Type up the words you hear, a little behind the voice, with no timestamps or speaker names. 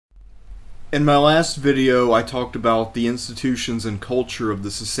In my last video, I talked about the institutions and culture of the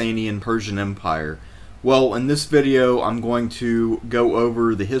Sasanian Persian Empire. Well, in this video, I'm going to go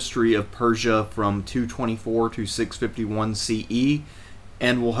over the history of Persia from 224 to 651 CE,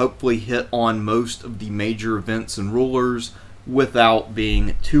 and will hopefully hit on most of the major events and rulers without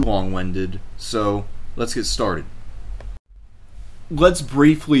being too long-winded. So, let's get started. Let's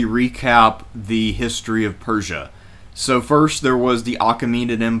briefly recap the history of Persia. So first, there was the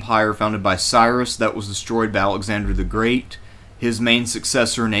Achaemenid Empire founded by Cyrus that was destroyed by Alexander the Great. His main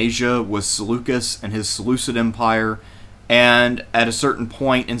successor in Asia was Seleucus and his Seleucid Empire. And at a certain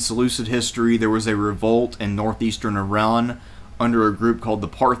point in Seleucid history, there was a revolt in northeastern Iran under a group called the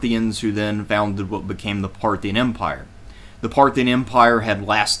Parthians, who then founded what became the Parthian Empire. The Parthian Empire had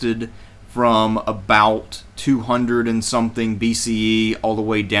lasted from about 200 and something BCE all the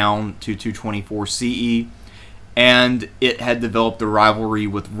way down to 224 CE. And it had developed a rivalry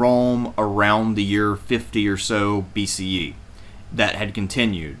with Rome around the year 50 or so BCE that had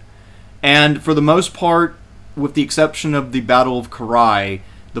continued. And for the most part, with the exception of the Battle of Carrhae,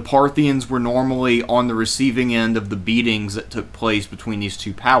 the Parthians were normally on the receiving end of the beatings that took place between these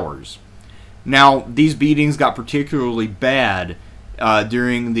two powers. Now, these beatings got particularly bad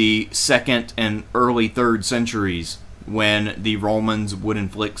during the 2nd and early 3rd centuries, when the Romans would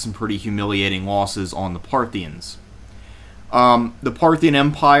inflict some pretty humiliating losses on the Parthians. The Parthian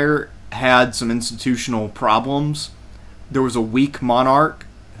Empire had some institutional problems. There was a weak monarch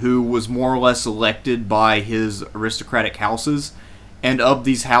who was more or less elected by his aristocratic houses, and of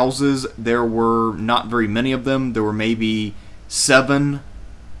these houses there were not very many of them. There were maybe 7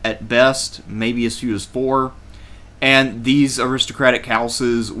 at best, maybe as few as 4. And these aristocratic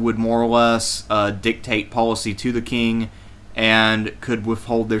houses would more or less dictate policy to the king and could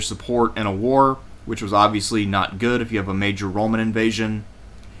withhold their support in a war, which was obviously not good if you have a major Roman invasion.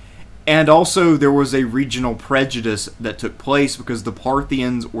 And also there was a regional prejudice that took place because the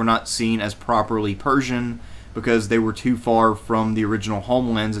Parthians were not seen as properly Persian because they were too far from the original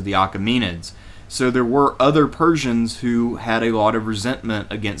homelands of the Achaemenids. So there were other Persians who had a lot of resentment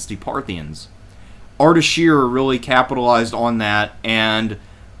against the Parthians. Ardashir really capitalized on that and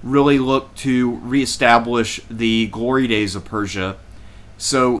really looked to reestablish the glory days of Persia.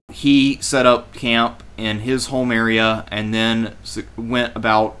 So he set up camp in his home area and then went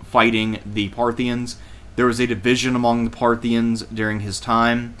about fighting the Parthians. There was a division among the Parthians during his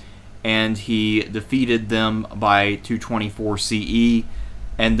time, and he defeated them by 224 CE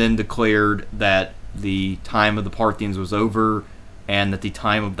and then declared that the time of the Parthians was over and that the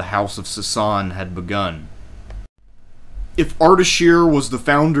time of the House of Sasan had begun. If Ardashir was the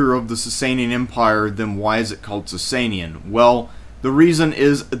founder of the Sasanian Empire, then why is it called Sasanian? Well, the reason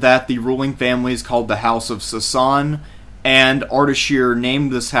is that the ruling family is called the House of Sasan, and Ardashir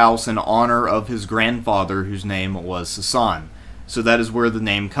named this house in honor of his grandfather, whose name was Sasan. So that is where the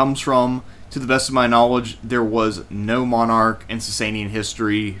name comes from. To the best of my knowledge, there was no monarch in Sasanian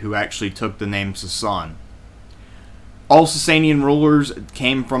history who actually took the name Sasan. All Sasanian rulers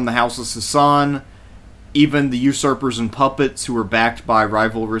came from the House of Sasan. Even the usurpers and puppets who were backed by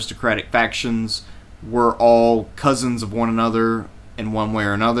rival aristocratic factions were all cousins of one another in one way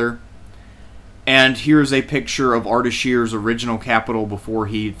or another. And here's a picture of Ardashir's original capital before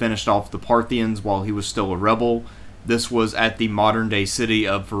he finished off the Parthians while he was still a rebel. This was at the modern-day city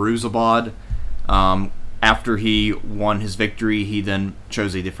of Firuzabad. After he won his victory, he then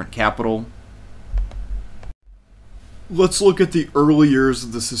chose a different capital. Let's look at the early years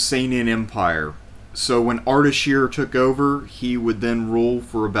of the Sasanian Empire. So when Ardashir took over, he would then rule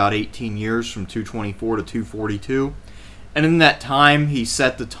for about 18 years from 224 to 242. And in that time, he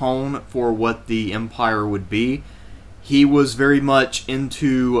set the tone for what the empire would be. He was very much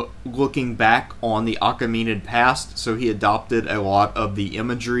into looking back on the Achaemenid past, so he adopted a lot of the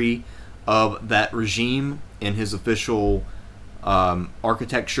imagery of that regime in his official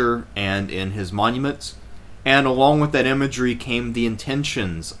architecture and in his monuments. And along with that imagery came the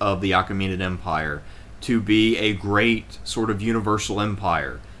intentions of the Achaemenid Empire to be a great sort of universal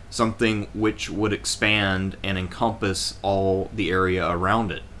empire, something which would expand and encompass all the area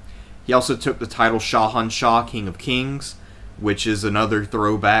around it. He also took the title Shahanshah, King of Kings, which is another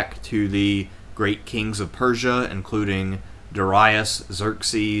throwback to the great kings of Persia, including Darius,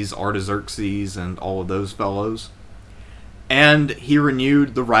 Xerxes, Artaxerxes, and all of those fellows. And he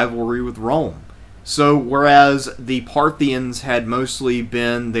renewed the rivalry with Rome. So, whereas the Parthians had mostly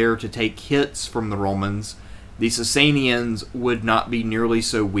been there to take hits from the Romans, the Sasanians would not be nearly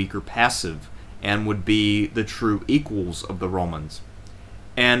so weak or passive, and would be the true equals of the Romans.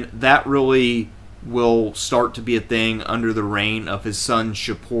 And that really will start to be a thing under the reign of his son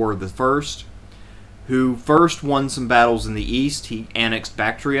Shapur I, who first won some battles in the east. He annexed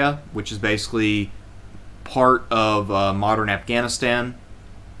Bactria, which is basically part of modern Afghanistan.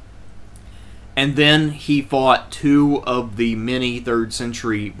 And then he fought two of the many 3rd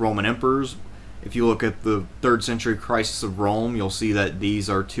century Roman emperors. If you look at the 3rd century crisis of Rome, you'll see that these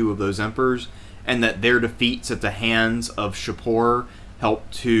are two of those emperors, and that their defeats at the hands of Shapur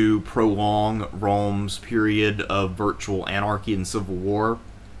helped to prolong Rome's period of virtual anarchy and civil war,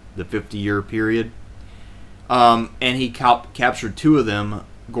 the 50-year period. And he captured two of them,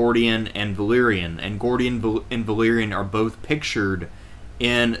 Gordian and Valerian. And Gordian and Valerian are both pictured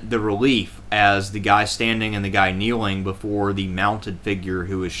in the relief as the guy standing and the guy kneeling before the mounted figure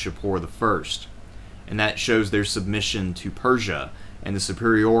who is Shapur I. And that shows their submission to Persia and the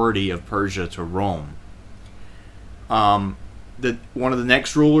superiority of Persia to Rome. One of the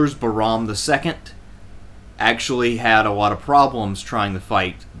next rulers, Bahram II, actually had a lot of problems trying to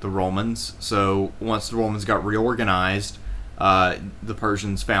fight the Romans. So once the Romans got reorganized, the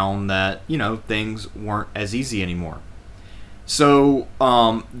Persians found that, things weren't as easy anymore. So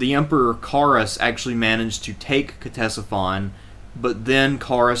the Emperor Carus actually managed to take Ctesiphon, but then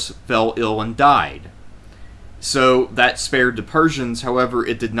Carus fell ill and died. So that spared the Persians. However,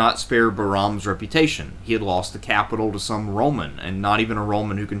 it did not spare Bahram's reputation. He had lost the capital to some Roman, and not even a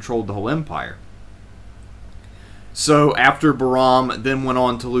Roman who controlled the whole empire. So after Bahram then went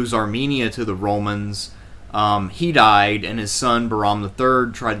on to lose Armenia to the Romans, he died, and his son Bahram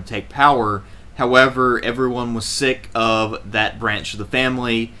III tried to take power. However, everyone was sick of that branch of the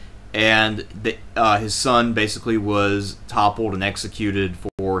family, and his son basically was toppled and executed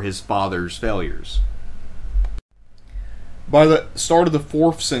for his father's failures. By the start of the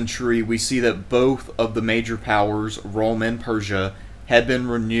 4th century, we see that both of the major powers, Rome and Persia, had been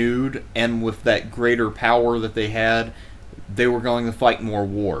renewed, and with that greater power that they had, they were going to fight more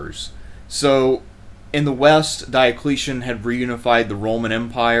wars. So, in the West, Diocletian had reunified the Roman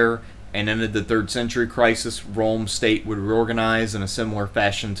Empire and ended the 3rd century crisis. Rome's state would reorganize in a similar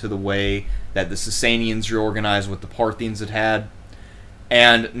fashion to the way that the Sasanians reorganized what the Parthians had.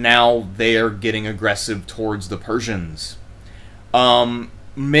 And now they are getting aggressive towards the Persians.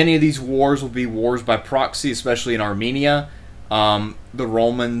 Many of these wars will be wars by proxy, especially in Armenia. The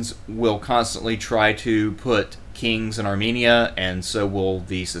Romans will constantly try to put kings in Armenia, and so will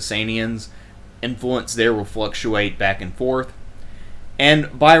the Sasanians. Influence there will fluctuate back and forth.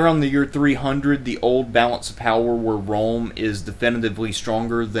 And by around the year 300, the old balance of power where Rome is definitively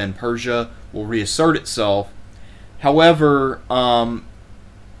stronger than Persia will reassert itself. However,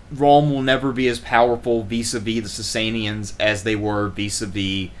 Rome will never be as powerful vis-a-vis the Sasanians as they were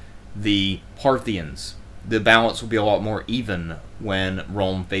vis-a-vis the Parthians. The balance will be a lot more even when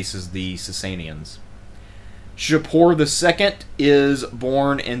Rome faces the Sasanians. Shapur II is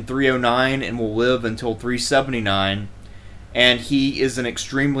born in 309 and will live until 379, and he is an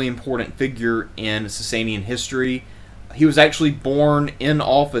extremely important figure in Sasanian history. He was actually born in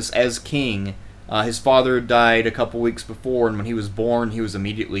office as king. His father died a couple weeks before, and when he was born, he was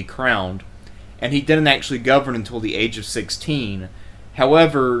immediately crowned. And he didn't actually govern until the age of 16.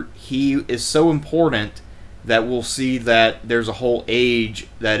 However, he is so important that we'll see that there's a whole age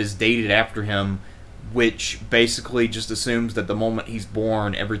that is dated after him, which basically just assumes that the moment he's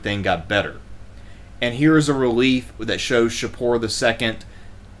born, everything got better. And here is a relief that shows Shapur II,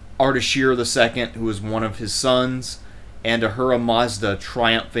 Ardashir II, who was one of his sons, and Ahura Mazda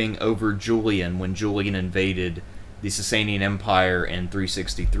triumphing over Julian when Julian invaded the Sasanian Empire in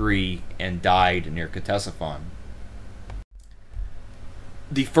 363 and died near Ctesiphon.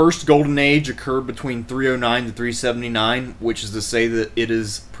 The first Golden Age occurred between 309 to 379, which is to say that it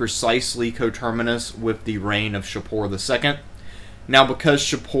is precisely coterminous with the reign of Shapur II. Now, because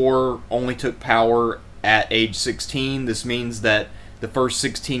Shapur only took power at age 16, this means that the first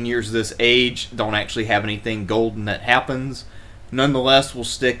 16 years of this age don't actually have anything golden that happens. Nonetheless, we'll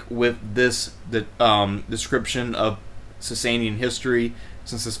stick with this description of Sasanian history,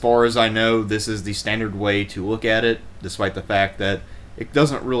 since as far as I know, this is the standard way to look at it, despite the fact that it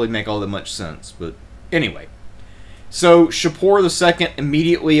doesn't really make all that much sense. But anyway, so Shapur II,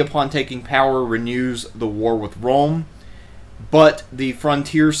 immediately upon taking power, renews the war with Rome, but the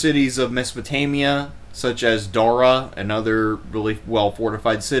frontier cities of Mesopotamia, such as Dara and other really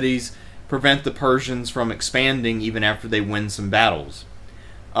well-fortified cities, prevent the Persians from expanding even after they win some battles.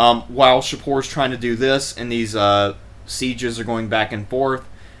 While Shapur's trying to do this, and these sieges are going back and forth,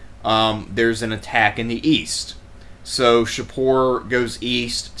 there's an attack in the east. So Shapur goes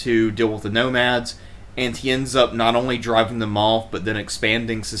east to deal with the nomads, and he ends up not only driving them off, but then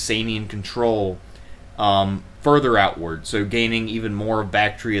expanding Sasanian control further outward, so gaining even more of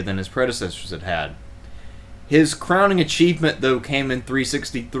Bactria than his predecessors had had. His crowning achievement, though, came in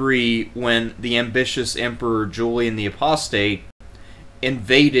 363 when the ambitious Emperor Julian the Apostate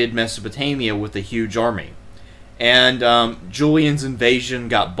invaded Mesopotamia with a huge army. And Julian's invasion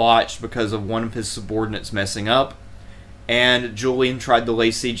got botched because of one of his subordinates messing up, and Julian tried to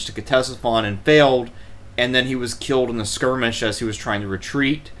lay siege to Ctesiphon and failed, and then he was killed in the skirmish as he was trying to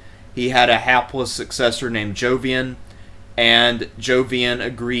retreat. He had a hapless successor named Jovian, and Jovian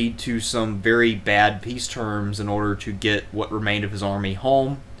agreed to some very bad peace terms in order to get what remained of his army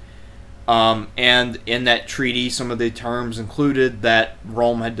home. And in that treaty, some of the terms included that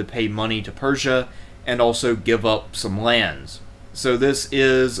Rome had to pay money to Persia and also give up some lands. So this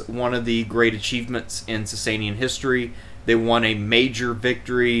is one of the great achievements in Sasanian history. They won a major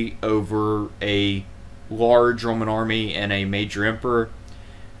victory over a large Roman army and a major emperor.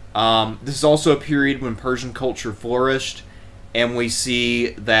 This is also a period when Persian culture flourished, and we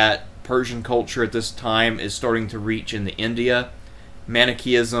see that Persian culture at this time is starting to reach into India.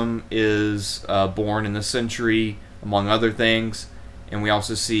 Manichaeism is born in this century, among other things, and we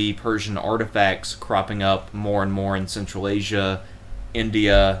also see Persian artifacts cropping up more and more in Central Asia,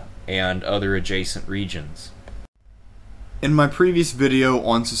 India, and other adjacent regions. In my previous video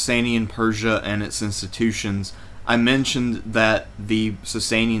on Sasanian Persia and its institutions, I mentioned that the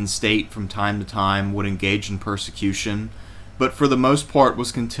Sasanian state from time to time would engage in persecution, but for the most part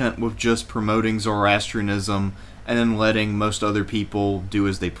was content with just promoting Zoroastrianism and then letting most other people do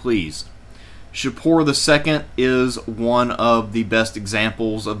as they pleased. Shapur II is one of the best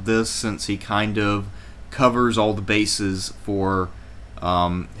examples of this, since he kind of covers all the bases for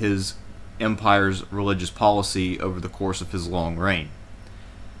his empire's religious policy over the course of his long reign.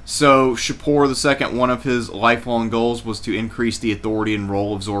 So Shapur II, one of his lifelong goals was to increase the authority and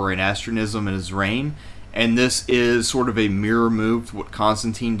role of Zoroastrianism in his reign, and this is sort of a mirror move to what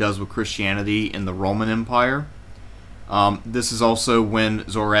Constantine does with Christianity in the Roman Empire. This is also when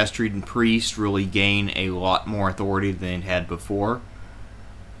Zoroastrian priests really gain a lot more authority than they had before.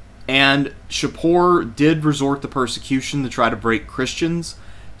 And Shapur did resort to persecution to try to break Christians.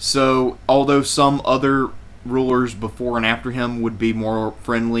 So, although some other rulers before and after him would be more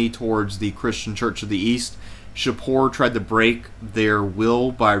friendly towards the Christian Church of the East, Shapur tried to break their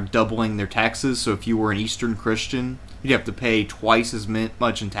will by doubling their taxes. So if you were an Eastern Christian, you'd have to pay twice as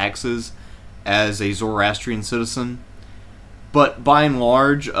much in taxes as a Zoroastrian citizen. But by and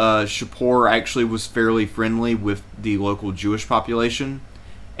large, Shapur actually was fairly friendly with the local Jewish population,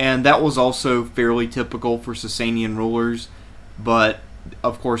 and that was also fairly typical for Sasanian rulers, but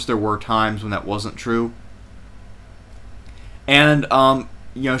of course there were times when that wasn't true. And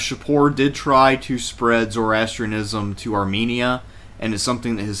Shapur did try to spread Zoroastrianism to Armenia, and it's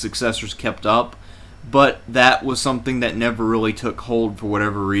something that his successors kept up, but that was something that never really took hold for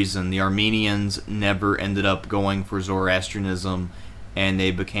whatever reason. The Armenians never ended up going for Zoroastrianism, and they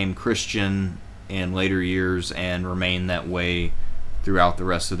became Christian in later years and remained that way throughout the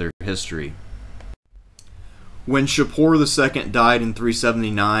rest of their history. When Shapur II died in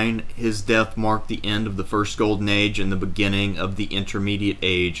 379, his death marked the end of the First Golden Age and the beginning of the Intermediate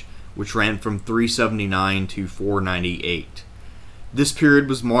Age, which ran from 379 to 498. This period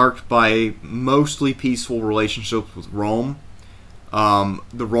was marked by mostly peaceful relationships with Rome.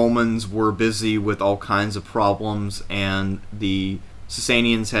 The Romans were busy with all kinds of problems, and the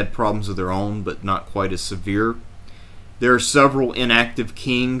Sasanians had problems of their own, but not quite as severe. There are several inactive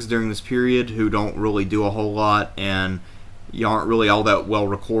kings during this period who don't really do a whole lot, and aren't really all that well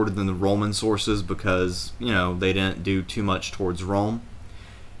recorded in the Roman sources because, they didn't do too much towards Rome.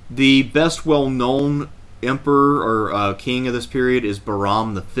 The best well-known emperor or king of this period is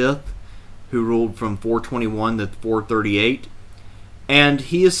Bahram V, who ruled from 421 to 438. And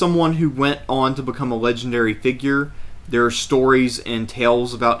he is someone who went on to become a legendary figure. There are stories and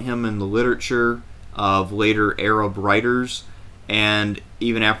tales about him in the literature of later Arab writers, and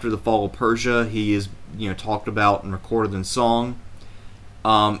even after the fall of Persia, he is talked about and recorded in song.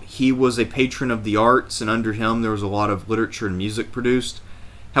 He was a patron of the arts, and under him there was a lot of literature and music produced.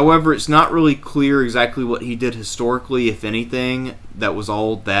 However, it's not really clear exactly what he did historically, if anything, that was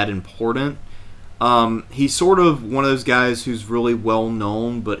all that important. He's sort of one of those guys who's really well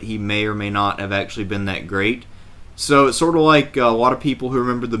known, but he may or may not have actually been that great. So it's sort of like a lot of people who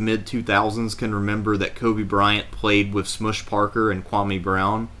remember the mid-2000s can remember that Kobe Bryant played with Smush Parker and Kwame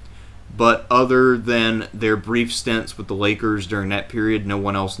Brown. But other than their brief stints with the Lakers during that period, no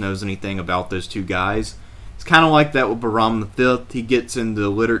one else knows anything about those two guys. It's kind of like that with Bahram V. He gets into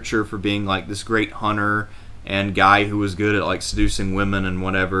literature for being like this great hunter and guy who was good at like seducing women and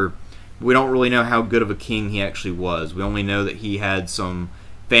whatever. We don't really know how good of a king he actually was. We only know that he had some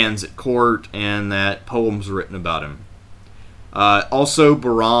fans at court and that poems were written about him. Also,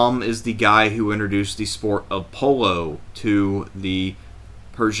 Bahram is the guy who introduced the sport of polo to the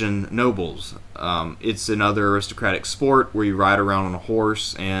Persian nobles. It's another aristocratic sport where you ride around on a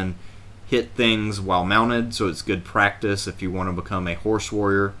horse and hit things while mounted, so it's good practice if you want to become a horse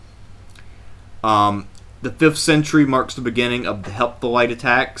warrior. The 5th century marks the beginning of the Hepthalite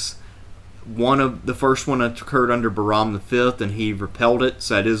attacks. The first one occurred under Bahram V, and he repelled it,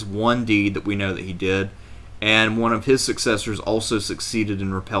 so that is one deed that we know that he did. And one of his successors also succeeded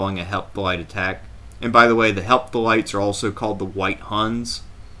in repelling a Hepthalite attack. And by the way, the Hepthalites are also called the White Huns.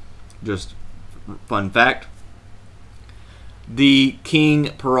 Just fun fact. The king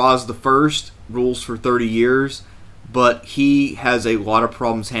Peroz I rules for 30 years, but he has a lot of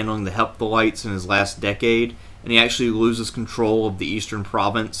problems handling the Hepthalites in his last decade, and he actually loses control of the eastern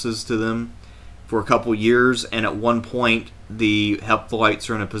provinces to them for a couple years, and at one point the Hepthalites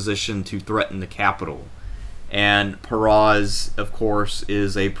are in a position to threaten the capital. And Peroz, of course,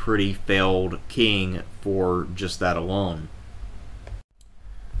 is a pretty failed king for just that alone.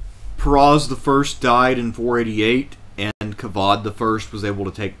 Peroz I died in 488, and Kavad I was able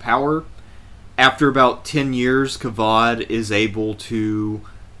to take power. After about 10 years, Kavad is able to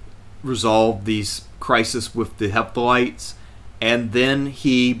resolve these crisis with the Hepthalites, and then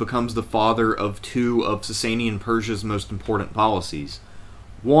he becomes the father of two of Sasanian Persia's most important policies.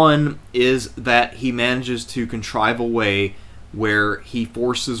 One is that he manages to contrive a way where he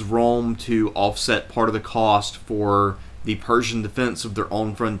forces Rome to offset part of the cost for the Persian defense of their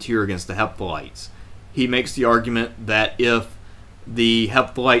own frontier against the Hepthalites. He makes the argument that if the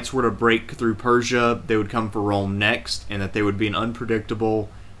Hepthalites were to break through Persia, they would come for Rome next, and that they would be an unpredictable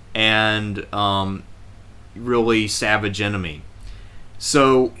and really savage enemy.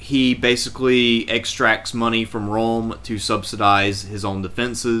 So he basically extracts money from Rome to subsidize his own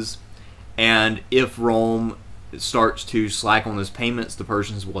defenses, and if Rome starts to slack on his payments, the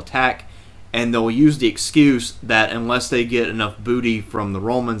Persians will attack, and they'll use the excuse that unless they get enough booty from the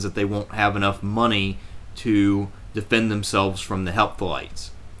Romans, that they won't have enough money to defend themselves from the Hepthalites.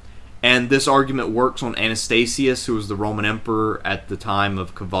 And this argument works on Anastasius, who was the Roman emperor at the time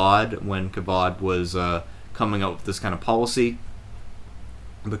of Kavad, when Kavad was coming up with this kind of policy,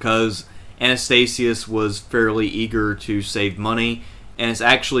 because Anastasius was fairly eager to save money, and it's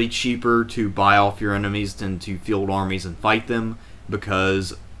actually cheaper to buy off your enemies than to field armies and fight them,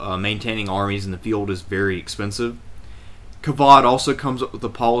 because maintaining armies in the field is very expensive. Kavad also comes up with a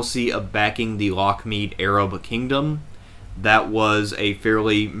policy of backing the Lakhmid Arab kingdom. That was a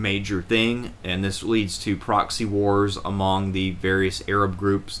fairly major thing, and this leads to proxy wars among the various Arab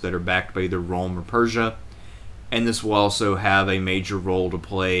groups that are backed by either Rome or Persia. And this will also have a major role to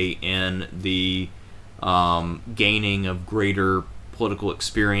play in the gaining of greater political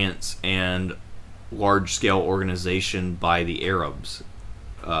experience and large-scale organization by the Arabs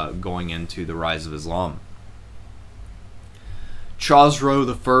going into the rise of Islam. Chosroe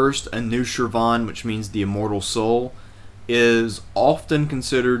I, Anushirvan, which means the immortal soul, is often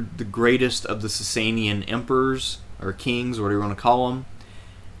considered the greatest of the Sasanian emperors, or kings, or whatever you want to call them.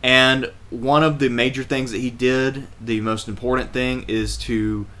 And one of the major things that he did, the most important thing, is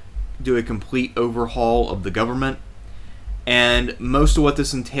to do a complete overhaul of the government. And most of what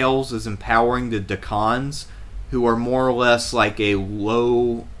this entails is empowering the Decans, who are more or less like a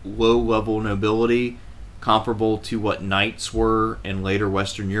low-level nobility, comparable to what knights were in later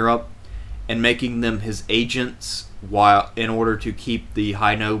Western Europe, and making them his agents in order to keep the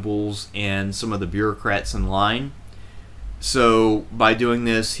high nobles and some of the bureaucrats in line. So by doing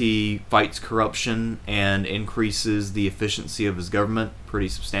this, he fights corruption and increases the efficiency of his government pretty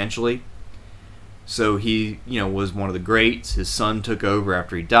substantially. So he, was one of the greats. His son took over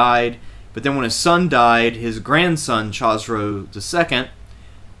after he died. But then when his son died, his grandson, Chosroe II,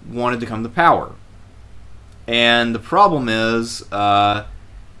 wanted to come to power. And the problem is,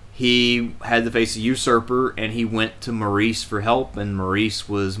 he had to face a usurper, and he went to Maurice for help, and Maurice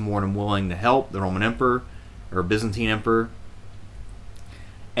was more than willing to help, the Roman emperor, or Byzantine emperor.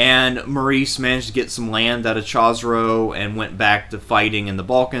 And Maurice managed to get some land out of Chosroe and went back to fighting in the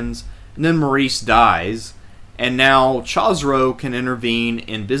Balkans. And then Maurice dies, and now Chosroe can intervene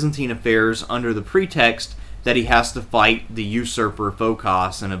in Byzantine affairs under the pretext that he has to fight the usurper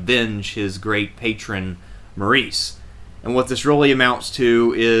Phocas and avenge his great patron Maurice. And what this really amounts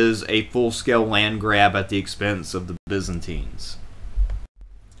to is a full-scale land grab at the expense of the Byzantines.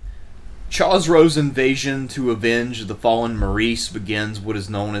 Chosroe's invasion to avenge the fallen Maurice begins what is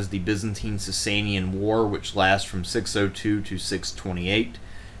known as the Byzantine-Sasanian War, which lasts from 602 to 628.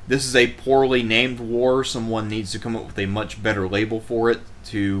 This is a poorly named war. Someone needs to come up with a much better label for it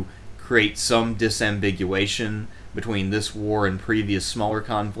to create some disambiguation between this war and previous smaller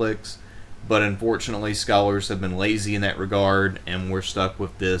conflicts. But unfortunately, scholars have been lazy in that regard, and we're stuck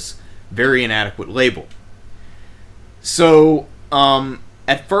with this very inadequate label. So,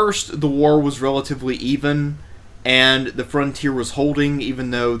 at first, the war was relatively even, and the frontier was holding,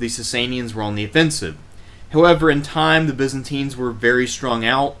 even though the Sasanians were on the offensive. However, in time, the Byzantines were very strung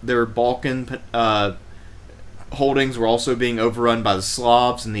out. Their Balkan holdings were also being overrun by the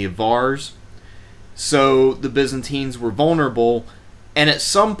Slavs and the Avars. So the Byzantines were vulnerable, and at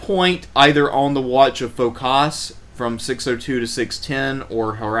some point, either on the watch of Phocas from 602 to 610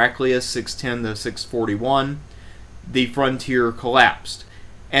 or Heraclius 610 to 641, the frontier collapsed.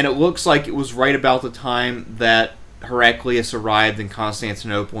 And it looks like it was right about the time that Heraclius arrived in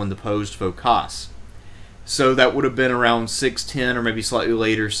Constantinople and deposed Phocas. So that would have been around 610 or maybe slightly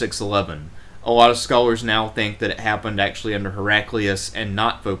later, 611. A lot of scholars now think that it happened actually under Heraclius and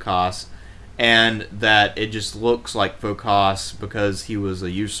not Phocas, and that it just looks like Phocas because he was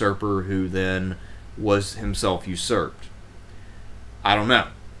a usurper who then was himself usurped. I don't know.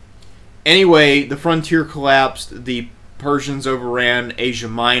 Anyway, the frontier collapsed. The Persians overran Asia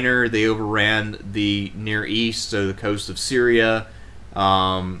Minor. They overran the Near East, so the coast of Syria,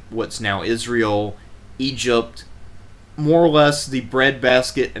 what's now Israel, Egypt. More or less, the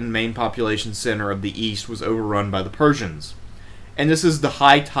breadbasket and main population center of the East was overrun by the Persians. And this is the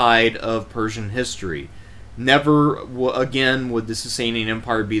high tide of Persian history. Never again would the Sasanian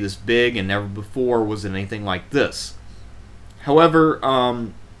Empire be this big, and never before was it anything like this. However,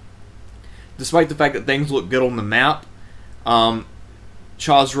 despite the fact that things look good on the map,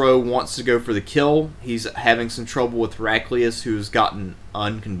 Chosroe wants to go for the kill. He's having some trouble with Heraclius, who's gotten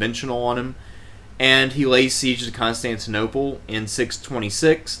unconventional on him. And he lays siege to Constantinople in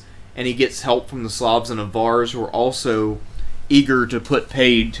 626, and he gets help from the Slavs and Avars, who are also eager to put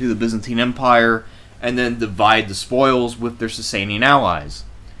paid to the Byzantine Empire and then divide the spoils with their Sasanian allies.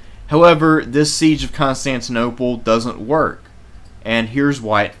 However, this siege of Constantinople doesn't work, and here's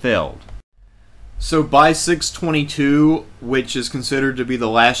why it failed. So by 622, which is considered to be the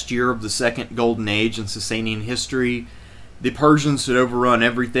last year of the Second Golden Age in Sasanian history, the Persians had overrun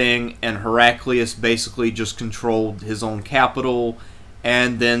everything, and Heraclius basically just controlled his own capital,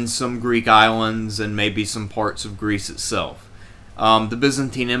 and then some Greek islands, and maybe some parts of Greece itself. The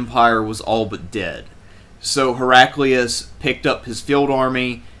Byzantine Empire was all but dead. So Heraclius picked up his field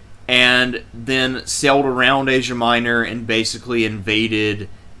army, and then sailed around Asia Minor, and basically invaded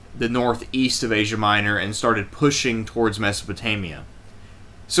the northeast of Asia Minor, and started pushing towards Mesopotamia.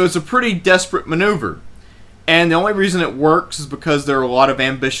 So it's a pretty desperate maneuver. And the only reason it works is because there are a lot of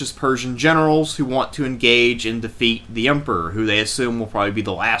ambitious Persian generals who want to engage and defeat the emperor, who they assume will probably be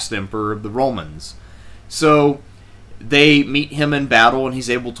the last emperor of the Romans. So they meet him in battle, and he's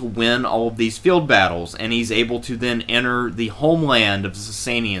able to win all of these field battles, and he's able to then enter the homeland of the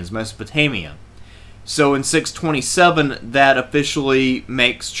Sasanians, Mesopotamia. So in 627, that officially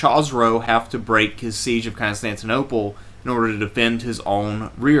makes Chosroe have to break his siege of Constantinople in order to defend his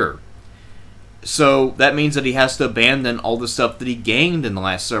own rear. So that means that he has to abandon all the stuff that he gained in the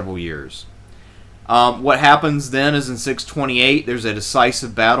last several years. What happens then is in 628, there's a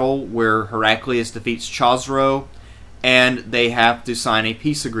decisive battle where Heraclius defeats Chosroe, and they have to sign a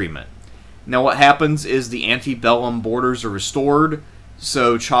peace agreement. Now what happens is the antebellum borders are restored,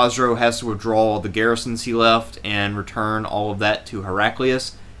 so Chosroe has to withdraw all the garrisons he left and return all of that to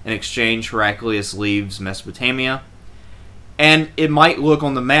Heraclius. In exchange, Heraclius leaves Mesopotamia. And it might look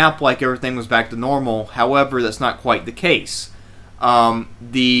on the map like everything was back to normal. However, that's not quite the case.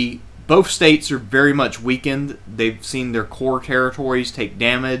 Both states are very much weakened. They've seen their core territories take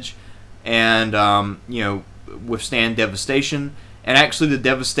damage and withstand devastation. And actually, the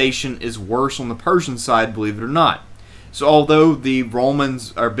devastation is worse on the Persian side, believe it or not. So although the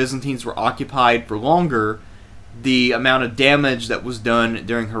Romans or Byzantines were occupied for longer, the amount of damage that was done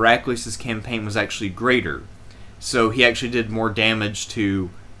during Heraclius' campaign was actually greater. So he actually did more damage to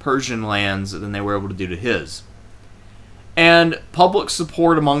Persian lands than they were able to do to his. And public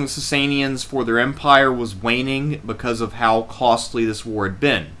support among the Sasanians for their empire was waning because of how costly this war had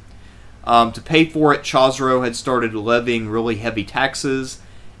been. To pay for it, Chosroe had started levying really heavy taxes,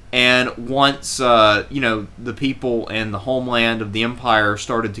 and once the people and the homeland of the empire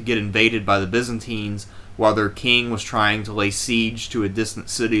started to get invaded by the Byzantines while their king was trying to lay siege to a distant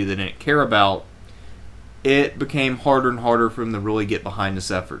city they didn't care about, it became harder and harder for him to really get behind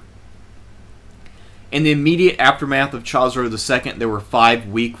this effort. In the immediate aftermath of Chosroe II, there were 5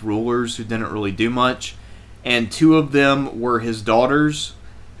 weak rulers who didn't really do much, and 2 of them were his daughters,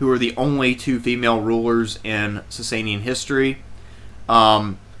 who were the only two female rulers in Sasanian history.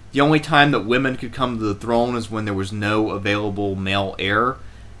 The only time that women could come to the throne is when there was no available male heir,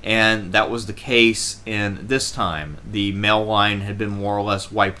 and that was the case in this time. The male line had been more or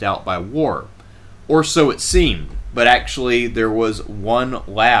less wiped out by war, or so it seemed, but actually there was one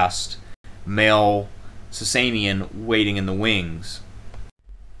last male Sasanian waiting in the wings.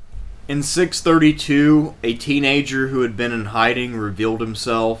 In 632, a teenager who had been in hiding revealed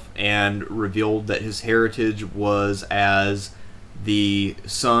himself and revealed that his heritage was as the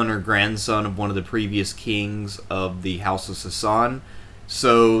son or grandson of one of the previous kings of the House of Sasan.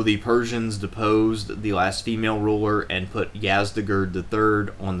 So the Persians deposed the last female ruler and put Yazdegerd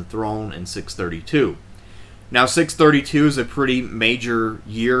III on the throne in 632. Now 632 is a pretty major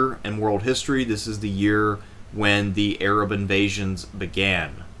year in world history. This is the year when the Arab invasions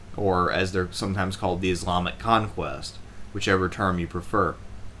began, or as they're sometimes called, the Islamic conquest, whichever term you prefer.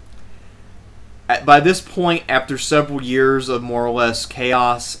 By this point, after several years of more or less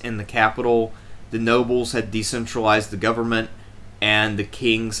chaos in the capital, the nobles had decentralized the government, and the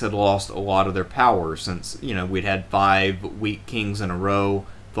kings had lost a lot of their power, since, we'd had 5 weak kings in a row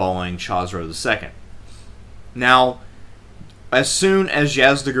following Khosrow II. Now, as soon as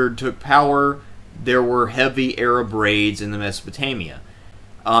Yazdegerd took power, there were heavy Arab raids in the Mesopotamia.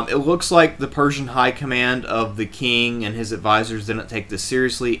 It looks like the Persian high command of the king and his advisors didn't take this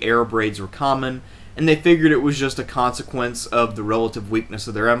seriously. Arab raids were common, and they figured it was just a consequence of the relative weakness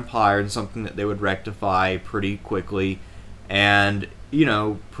of their empire and something that they would rectify pretty quickly and,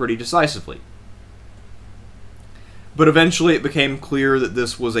 pretty decisively. But eventually it became clear that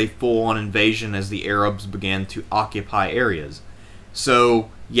this was a full-on invasion as the Arabs began to occupy areas. So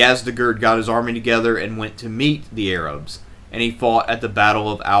Yazdegerd got his army together and went to meet the Arabs, and he fought at the Battle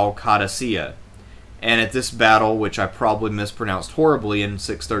of Al-Qadisiyah. And at this battle, which I probably mispronounced horribly, in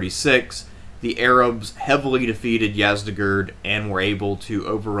 636, the Arabs heavily defeated Yazdegerd and were able to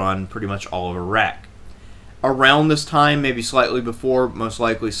overrun pretty much all of Iraq. Around this time, maybe slightly before, most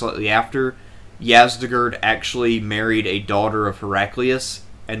likely slightly after, Yazdegerd actually married a daughter of Heraclius,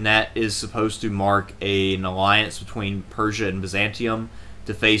 and that is supposed to mark an alliance between Persia and Byzantium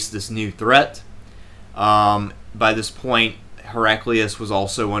to face this new threat. By this point, Heraclius was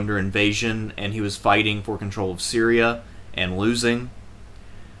also under invasion, and he was fighting for control of Syria and losing.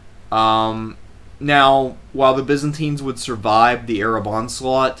 Now, while the Byzantines would survive the Arab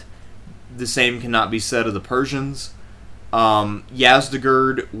onslaught, the same cannot be said of the Persians.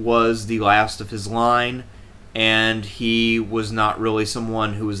 Yazdegerd was the last of his line, and he was not really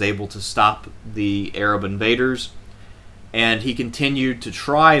someone who was able to stop the Arab invaders. And he continued to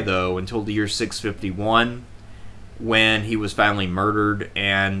try, though, until the year 651, when he was finally murdered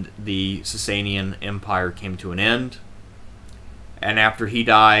and the Sasanian Empire came to an end. And after he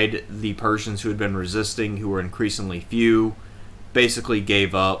died, the Persians who had been resisting, who were increasingly few, basically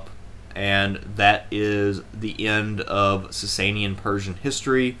gave up. And that is the end of Sasanian Persian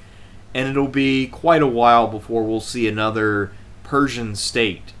history. And it'll be quite a while before we'll see another Persian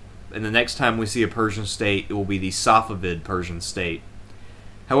state. And the next time we see a Persian state, it will be the Safavid Persian state.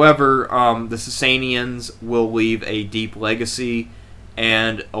 However, the Sasanians will leave a deep legacy,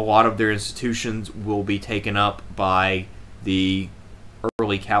 and a lot of their institutions will be taken up by the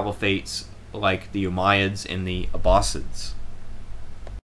early caliphates like the Umayyads and the Abbasids.